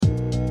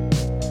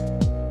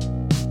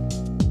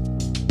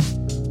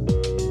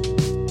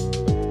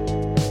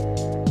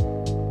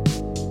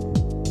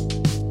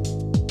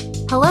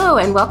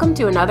Hello, and welcome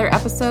to another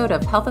episode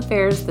of Health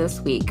Affairs This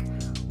Week,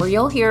 where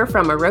you'll hear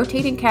from a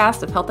rotating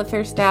cast of health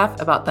affairs staff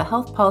about the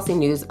health policy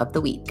news of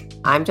the week.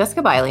 I'm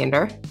Jessica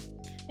Bylander.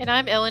 And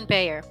I'm Ellen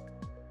Bayer.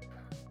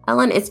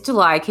 Ellen, it's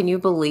July. Can you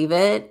believe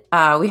it?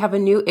 We have a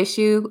new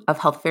issue of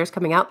Health Affairs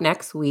coming out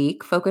next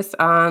week, focused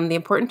on the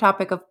important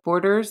topic of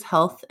borders,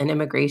 health, and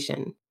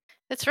immigration.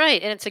 That's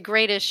right, and it's a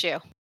great issue.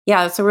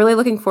 Yeah, so really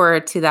looking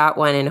forward to that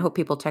one and hope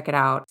people check it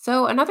out.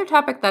 So another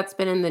topic that's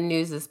been in the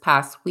news this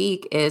past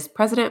week is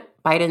President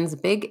Biden's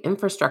big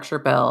infrastructure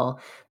bill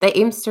that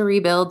aims to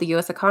rebuild the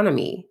U.S.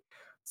 economy.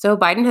 So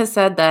Biden has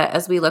said that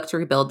as we look to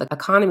rebuild the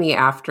economy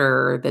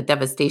after the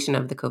devastation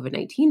of the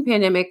COVID-19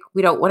 pandemic,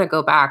 we don't want to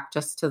go back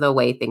just to the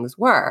way things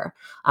were.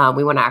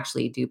 We want to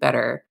actually do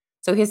better.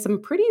 So he has some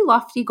pretty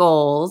lofty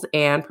goals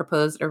and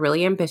proposed a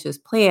really ambitious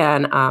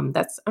plan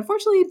that's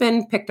unfortunately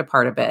been picked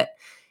apart a bit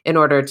in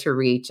order to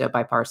reach a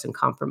bipartisan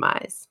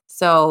compromise.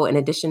 So in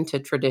addition to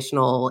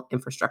traditional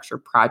infrastructure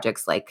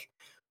projects like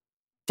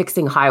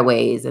fixing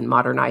highways and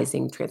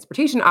modernizing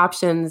transportation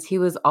options, he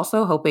was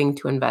also hoping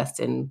to invest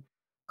in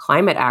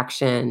climate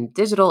action,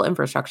 digital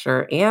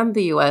infrastructure, and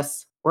the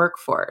U.S.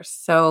 workforce.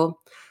 So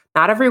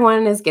not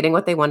everyone is getting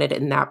what they wanted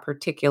in that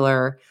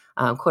particular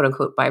quote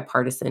unquote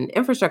bipartisan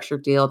infrastructure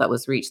deal that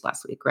was reached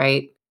last week,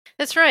 right?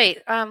 That's right.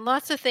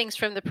 Lots of things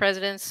from the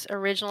president's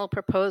original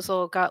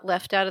proposal got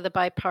left out of the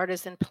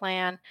bipartisan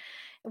plan.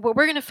 What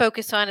we're going to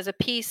focus on is a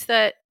piece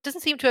that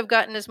doesn't seem to have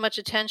gotten as much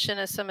attention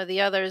as some of the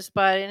others,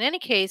 but in any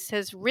case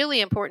has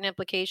really important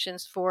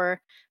implications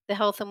for the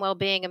health and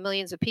well-being of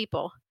millions of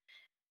people.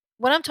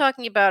 What I'm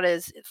talking about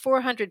is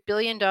 $400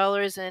 billion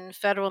in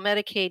federal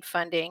Medicaid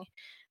funding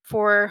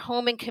for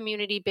home and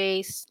community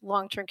based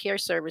long term care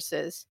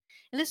services.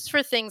 And this is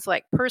for things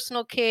like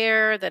personal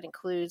care that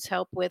includes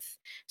help with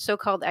so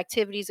called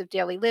activities of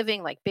daily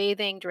living like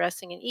bathing,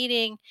 dressing, and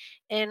eating.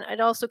 And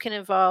it also can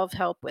involve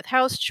help with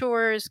house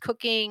chores,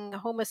 cooking,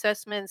 home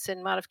assessments,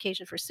 and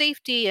modification for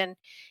safety, and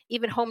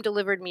even home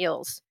delivered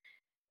meals.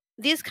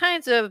 These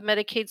kinds of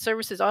Medicaid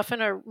services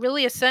often are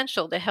really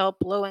essential to help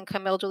low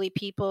income elderly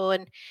people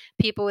and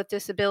people with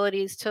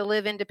disabilities to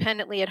live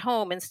independently at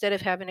home instead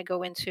of having to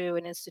go into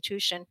an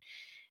institution.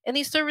 And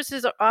these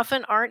services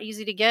often aren't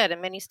easy to get,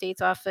 and many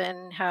states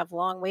often have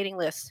long waiting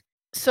lists.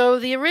 So,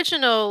 the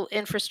original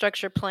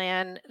infrastructure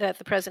plan that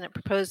the president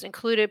proposed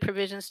included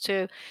provisions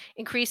to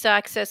increase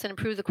access and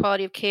improve the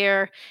quality of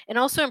care, and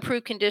also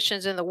improve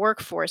conditions in the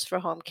workforce for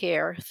home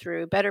care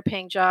through better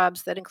paying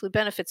jobs that include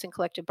benefits and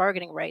collective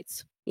bargaining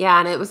rights. Yeah,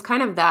 and it was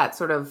kind of that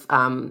sort of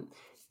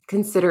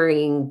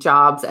considering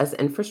jobs as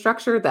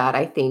infrastructure that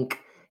I think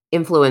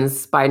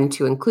influenced Biden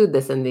to include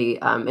this in the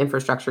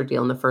infrastructure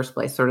deal in the first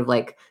place. Sort of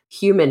like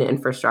human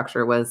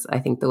infrastructure was, I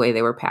think, the way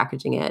they were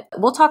packaging it.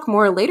 We'll talk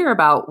more later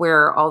about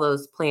where all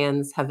those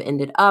plans have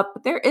ended up,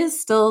 but there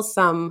is still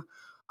some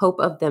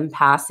hope of them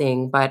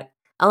passing. But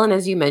Ellen,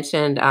 as you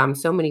mentioned,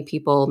 so many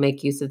people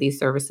make use of these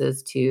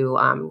services to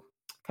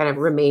kind of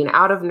remain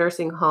out of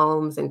nursing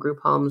homes and group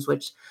homes,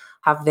 which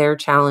have their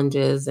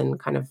challenges and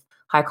kind of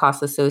high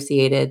costs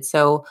associated.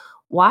 So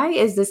why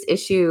is this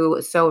issue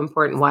so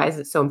important? Why is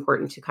it so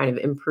important to kind of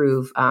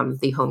improve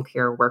the home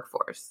care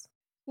workforce?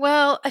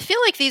 Well, I feel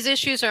like these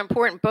issues are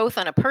important both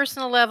on a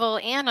personal level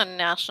and on a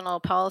national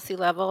policy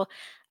level.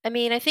 I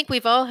mean, I think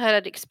we've all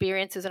had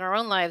experiences in our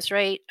own lives,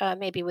 right?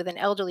 Maybe with an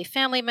elderly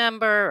family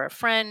member or a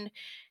friend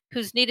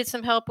who's needed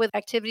some help with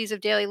activities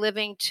of daily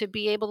living to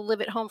be able to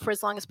live at home for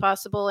as long as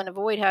possible and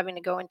avoid having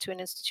to go into an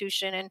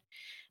institution. And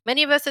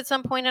many of us at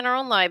some point in our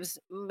own lives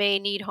may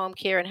need home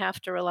care and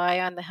have to rely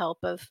on the help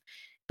of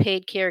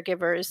paid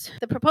caregivers.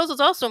 The proposal is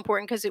also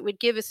important because it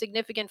would give a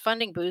significant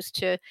funding boost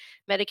to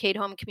Medicaid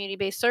home community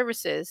based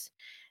services.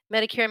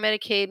 Medicare and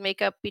Medicaid make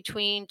up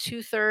between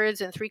 2/3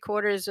 and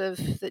 3/4 of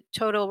the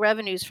total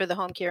revenues for the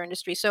home care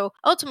industry. So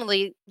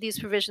ultimately, these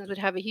provisions would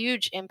have a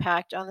huge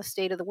impact on the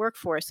state of the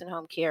workforce in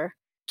home care.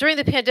 During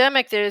the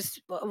pandemic, there's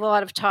a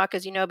lot of talk,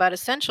 as you know, about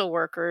essential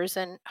workers,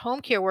 and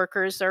home care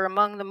workers are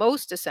among the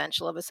most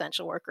essential of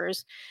essential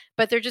workers,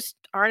 but there just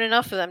aren't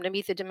enough of them to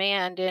meet the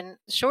demand, and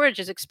the shortage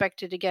is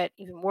expected to get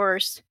even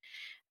worse.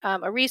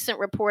 A recent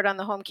report on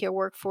the home care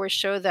workforce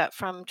showed that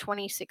from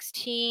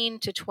 2016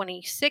 to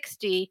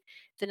 2060,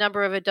 the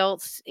number of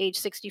adults age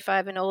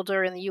 65 and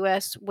older in the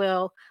US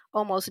will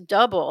almost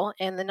double,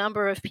 and the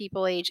number of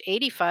people age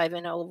 85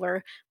 and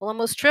over will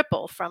almost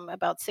triple from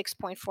about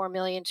 6.4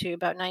 million to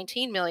about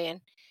 19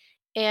 million.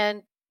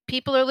 And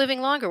people are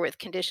living longer with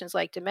conditions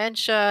like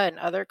dementia and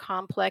other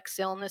complex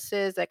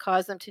illnesses that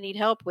cause them to need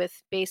help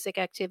with basic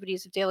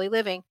activities of daily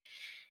living.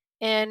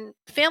 And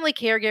family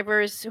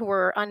caregivers who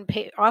are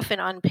often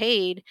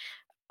unpaid,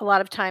 a lot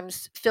of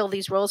times fill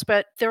these roles,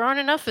 but there aren't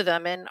enough of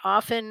them. And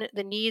often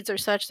the needs are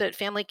such that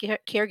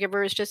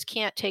caregivers just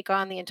can't take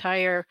on the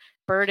entire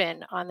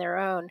burden on their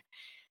own.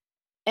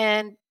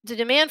 And the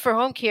demand for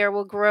home care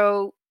will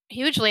grow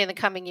hugely in the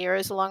coming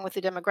years, along with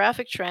the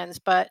demographic trends.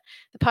 But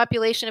the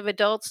population of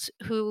adults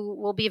who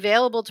will be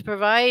available to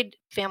provide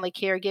family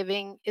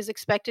caregiving is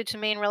expected to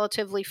remain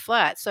relatively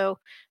flat. So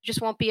there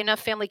just won't be enough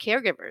family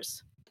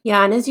caregivers.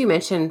 Yeah, and as you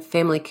mentioned,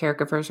 family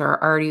caregivers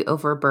are already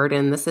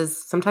overburdened. This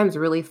is sometimes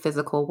really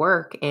physical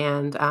work.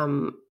 And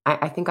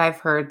I think I've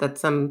heard that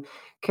some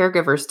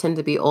caregivers tend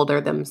to be older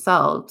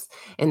themselves.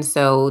 And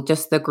so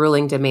just the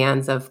grueling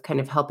demands of kind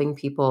of helping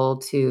people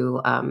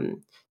to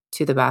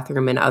the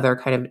bathroom and other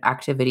kind of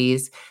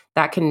activities,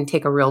 that can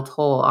take a real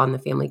toll on the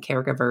family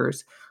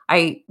caregivers.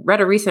 I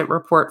read a recent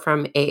report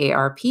from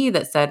AARP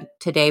that said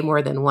today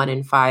more than 1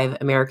 in 5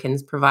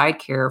 Americans provide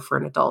care for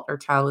an adult or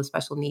child with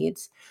special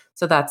needs.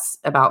 So that's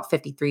about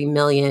 53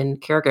 million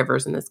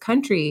caregivers in this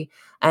country.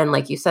 And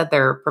like you said,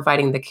 they're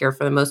providing the care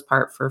for the most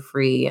part for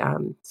free.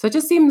 So it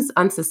just seems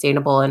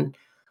unsustainable. And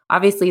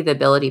obviously, the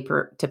ability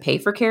to pay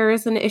for care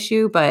is an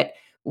issue, but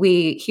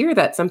we hear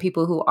that some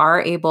people who are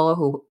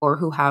able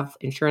who have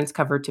insurance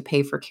covered to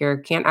pay for care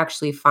can't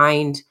actually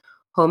find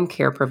home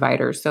care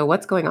providers. So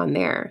what's going on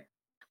there?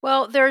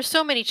 Well, there are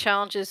so many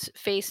challenges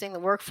facing the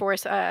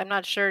workforce. I'm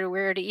not sure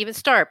where to even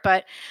start,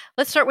 but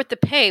let's start with the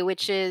pay,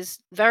 which is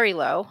very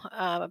low,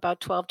 about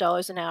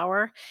 $12 an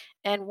hour.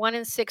 And 1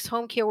 in 6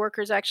 home care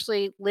workers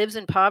actually lives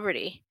in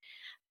poverty.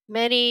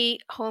 Many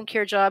home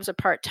care jobs are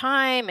part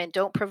time and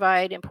don't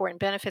provide important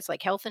benefits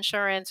like health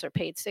insurance or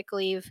paid sick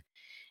leave.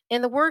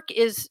 And the work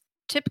is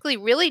typically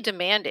really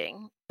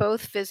demanding,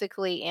 both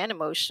physically and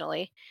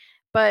emotionally.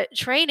 But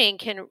training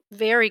can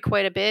vary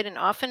quite a bit and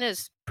often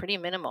is pretty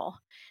minimal.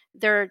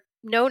 There are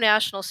no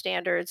national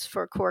standards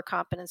for core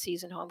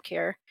competencies in home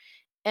care.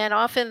 And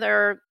often there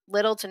are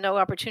little to no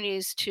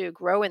opportunities to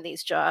grow in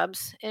these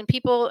jobs. And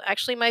people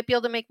actually might be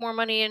able to make more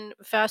money in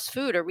fast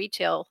food or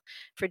retail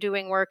for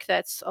doing work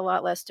that's a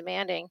lot less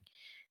demanding.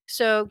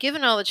 So,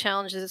 given all the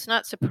challenges, it's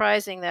not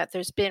surprising that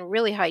there's been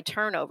really high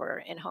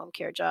turnover in home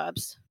care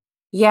jobs.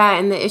 Yeah,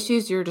 and the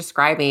issues you're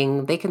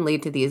describing, they can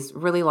lead to these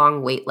really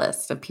long wait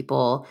lists of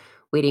people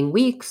waiting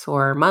weeks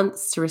or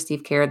months to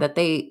receive care that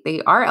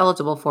they are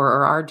eligible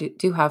for or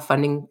do have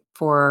funding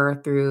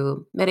for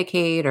through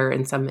Medicaid or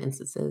in some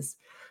instances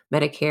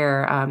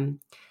Medicare.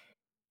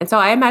 And so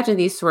I imagine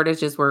these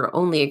shortages were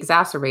only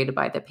exacerbated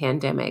by the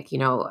pandemic.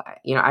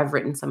 I've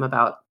written some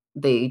about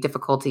the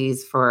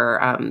difficulties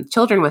for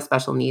children with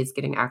special needs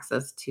getting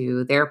access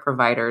to their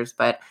providers,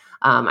 but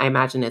I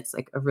imagine it's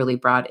like a really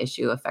broad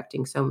issue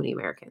affecting so many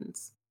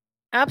Americans.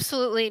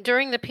 Absolutely.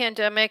 During the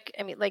pandemic,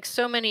 I mean, like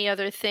so many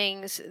other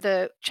things,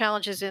 the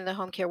challenges in the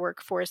home care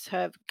workforce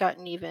have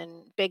gotten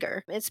even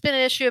bigger. It's been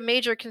an issue of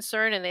major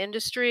concern in the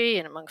industry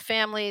and among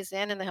families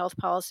and in the health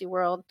policy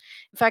world.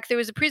 In fact, there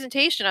was a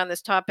presentation on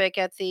this topic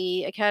at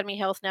the Academy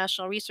Health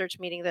National Research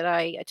meeting that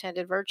I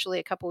attended virtually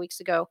a couple weeks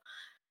ago.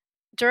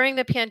 During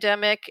the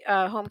pandemic,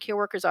 home care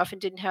workers often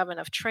didn't have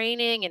enough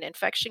training and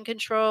infection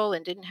control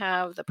and didn't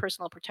have the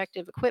personal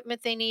protective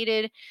equipment they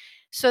needed.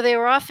 So they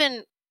were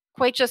often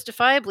quite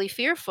justifiably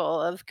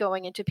fearful of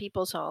going into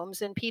people's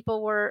homes, and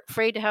people were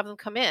afraid to have them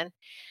come in.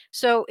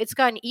 So it's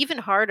gotten even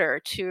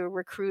harder to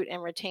recruit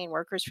and retain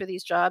workers for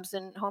these jobs,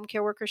 and home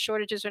care worker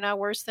shortages are now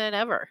worse than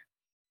ever.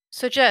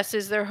 So, Jess,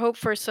 is there hope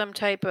for some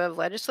type of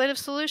legislative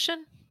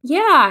solution?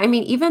 Yeah, I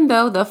mean, even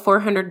though the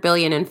 400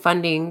 billion in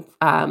funding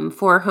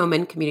for home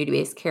and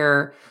community-based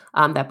care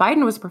that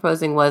Biden was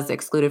proposing was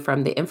excluded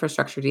from the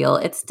infrastructure deal,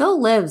 it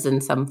still lives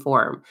in some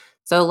form.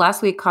 So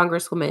last week,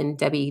 Congresswoman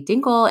Debbie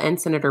Dinkle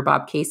and Senator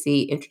Bob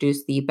Casey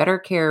introduced the Better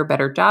Care,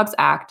 Better Jobs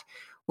Act,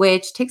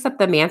 which takes up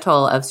the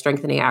mantle of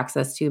strengthening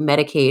access to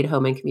Medicaid,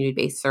 home and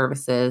community-based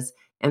services,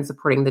 and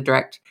supporting the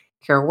direct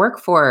care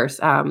workforce.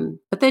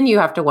 But then you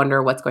have to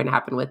wonder what's going to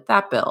happen with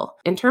that bill.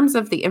 In terms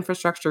of the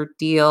infrastructure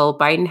deal,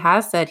 Biden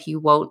has said he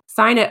won't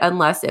sign it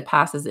unless it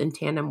passes in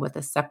tandem with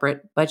a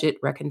separate budget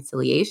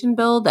reconciliation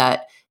bill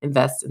that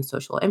invests in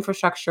social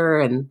infrastructure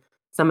and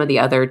some of the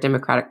other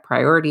Democratic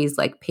priorities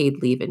like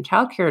paid leave and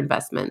childcare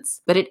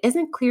investments. But it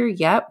isn't clear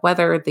yet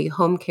whether the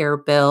home care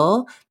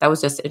bill that was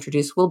just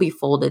introduced will be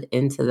folded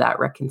into that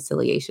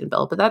reconciliation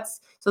bill. But that's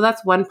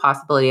one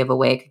possibility of a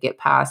way it could get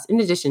passed, in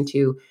addition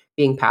to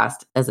being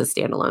passed as a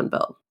standalone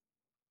bill.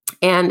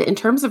 And in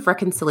terms of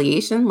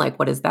reconciliation, like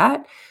what is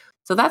that?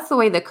 So that's the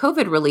way the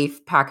COVID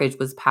relief package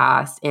was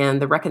passed,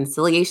 and the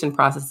reconciliation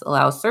process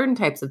allows certain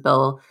types of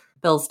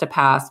bills to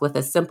pass with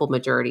a simple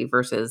majority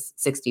versus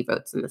 60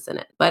 votes in the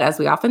Senate. But as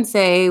we often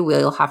say,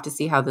 we'll have to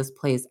see how this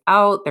plays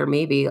out. There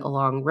may be a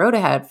long road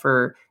ahead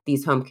for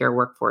these home care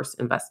workforce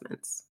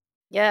investments.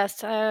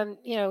 Yes,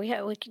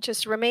 we can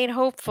just remain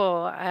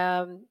hopeful.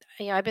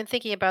 I've been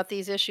thinking about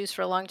these issues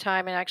for a long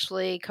time and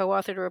actually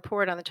co-authored a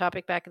report on the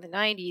topic back in the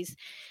 '90s.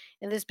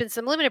 And there's been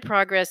some limited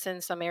progress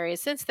in some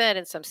areas since then,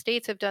 and some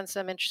states have done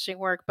some interesting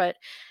work, but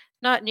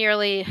not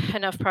nearly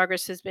enough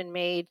progress has been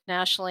made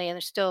nationally, and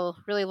there's still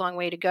a really long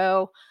way to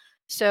go.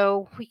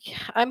 So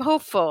I'm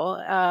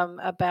hopeful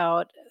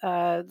about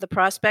the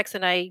prospects,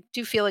 and I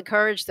do feel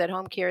encouraged that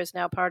home care is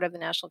now part of the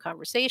national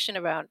conversation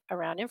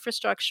around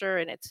infrastructure,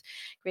 and it's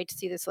great to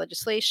see this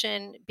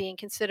legislation being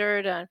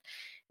considered.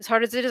 As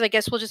hard as it is, I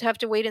guess we'll just have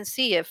to wait and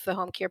see if the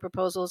home care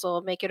proposals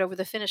will make it over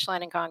the finish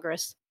line in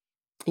Congress.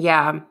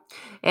 Yeah.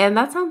 And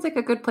that sounds like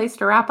a good place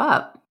to wrap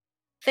up.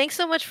 Thanks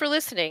so much for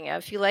listening.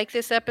 If you like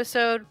this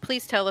episode,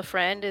 please tell a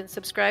friend and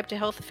subscribe to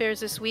Health Affairs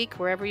This Week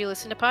wherever you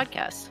listen to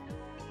podcasts.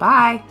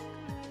 Bye.